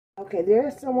Okay, there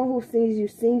is someone who sees you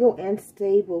single and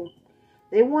stable.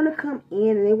 They want to come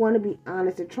in and they want to be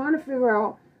honest. They're trying to figure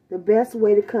out the best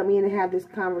way to come in and have this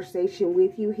conversation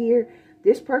with you here.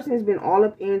 This person has been all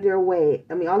up in their way.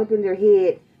 I mean, all up in their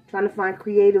head, trying to find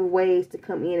creative ways to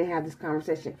come in and have this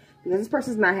conversation. Because this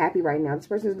person's not happy right now. This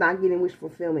person is not getting wish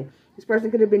fulfillment. This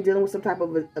person could have been dealing with some type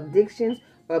of addictions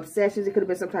or obsessions. It could have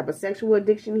been some type of sexual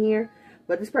addiction here.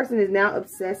 But this person is now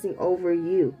obsessing over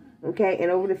you. Okay?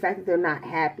 And over the fact that they're not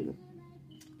happy.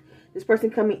 This person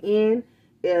coming in,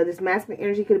 this masculine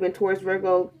energy could have been Taurus,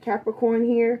 Virgo, Capricorn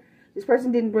here. This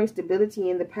person didn't bring stability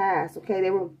in the past. Okay? They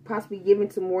were possibly given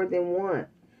to more than one.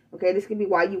 Okay, this could be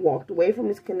why you walked away from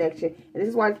this connection. And this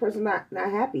is why this person's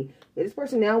not happy. Yeah, this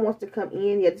person now wants to come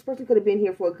in. Yeah, this person could have been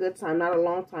here for a good time, not a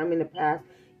long time in the past.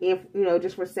 If, you know,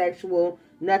 just for sexual,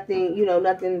 nothing, you know,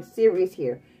 nothing serious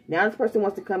here. Now this person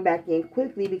wants to come back in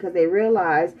quickly because they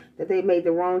realize that they made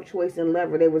the wrong choice in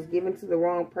love, or they was given to the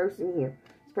wrong person here.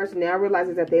 This person now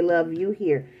realizes that they love you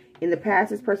here. In the past,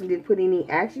 this person didn't put any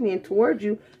action in towards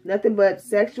you. Nothing but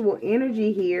sexual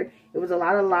energy here. It was a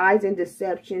lot of lies and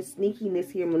deception,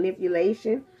 sneakiness here,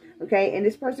 manipulation. Okay, and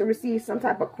this person received some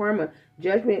type of karma.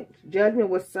 Judgment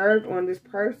was served on this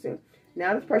person.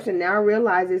 Now this person now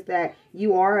realizes that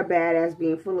you are a badass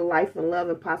being full of life and love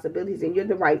and possibilities, and you're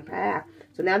the right path.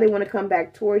 So now they want to come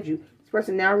back towards you. This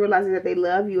person now realizes that they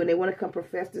love you and they want to come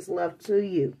profess this love to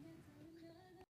you.